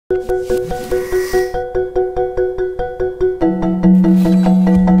All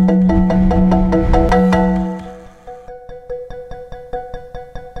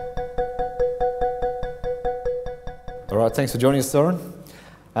right, thanks for joining us, Zoran.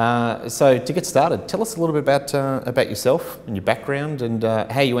 So to get started, tell us a little bit about yourself and your background and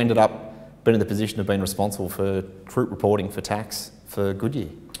how you ended up being in the position of being responsible for group reporting for tax for Goodyear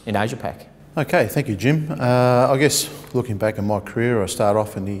in APAC. Okay, thank you, Jim. I guess looking back at my career, I started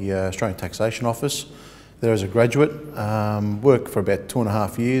off in the Australian Taxation Office there as a graduate. Worked for about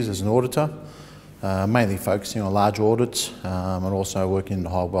 2.5 years as an auditor, mainly focusing on large audits and also working in the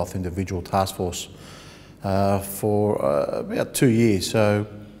High Wealth Individual Task Force for about 2 years. So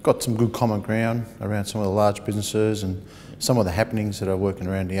got some good common ground around some of the large businesses and some of the happenings that are working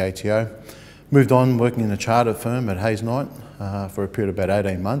around the ATO. Moved on working in a chartered firm at Hayes Knight for a period of about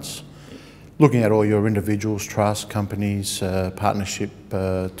 18 months. Looking at all your individuals, trusts, companies, partnership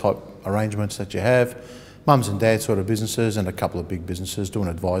type arrangements that you have, mums and dads sort of businesses and a couple of big businesses, doing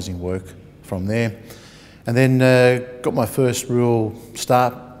advising work from there. And then got my first real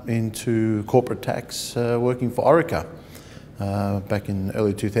start into corporate tax working for Orica back in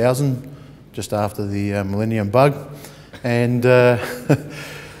early 2000, just after the millennium bug. And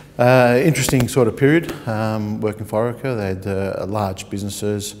interesting sort of period working for Orica. They had large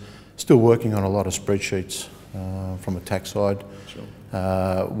businesses, still working on a lot of spreadsheets from a tax side,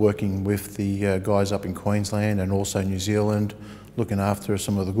 sure. Working with the guys up in Queensland and also New Zealand, looking after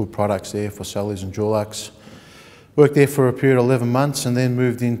some of the good products there for Sally's and Dulux. Worked there for a period of 11 months and then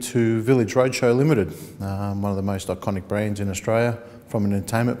moved into Village Roadshow Limited, one of the most iconic brands in Australia from an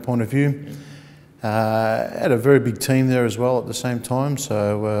entertainment point of view. Had a very big team there as well at the same time,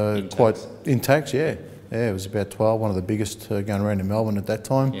 so quite in tax, yeah. Yeah, it was about 12, one of the biggest going around in Melbourne at that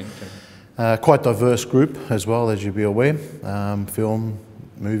time. Yeah, okay. Quite diverse group as well, as you'll be aware. Film,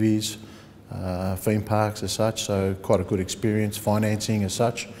 movies, theme parks as such, so quite a good experience, financing as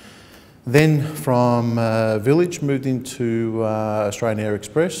such. Then from Village, moved into Australian Air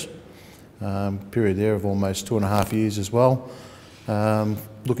Express, period there of almost 2.5 years as well.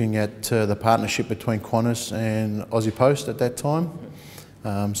 Looking at the partnership between Qantas and Aussie Post at that time.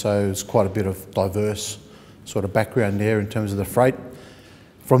 So it's quite a bit of diverse sort of background there in terms of the freight.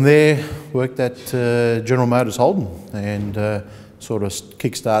 From there, worked at General Motors Holden and sort of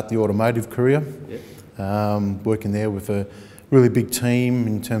kick-start the automotive career. Yep. Working there with a really big team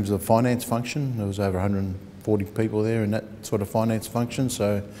in terms of the finance function. There was over 140 people there in that sort of finance function.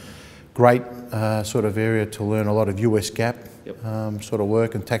 So great sort of area to learn a lot of US GAAP yep. Sort of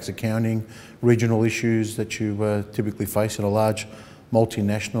work and tax accounting, regional issues that you typically face in a large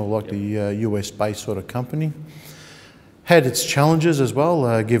multinational like yep. the US-based sort of company. Had its challenges as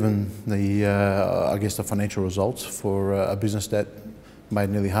well, given the, I guess, the financial results for a business that made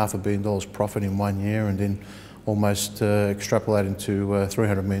nearly $500 million profit in 1 year and then almost extrapolating to a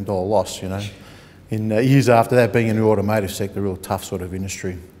 $300 million loss, you know. In years after that, being in the automotive sector, a real tough sort of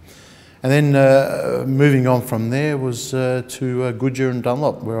industry. And then moving on from there was to Goodyear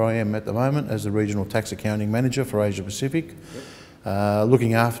Dunlop, where I am at the moment as the Regional Tax Accounting Manager for Asia Pacific. Yep.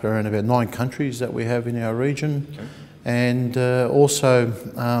 Looking after in about 9 countries that we have in our region. Okay. And also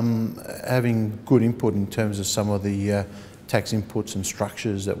having good input in terms of some of the tax inputs and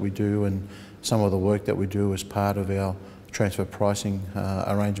structures that we do and some of the work that we do as part of our transfer pricing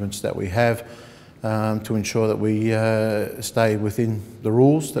arrangements that we have to ensure that we stay within the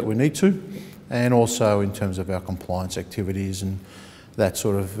rules that we need to, and also in terms of our compliance activities, and that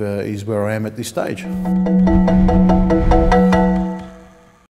sort of is where I am at this stage.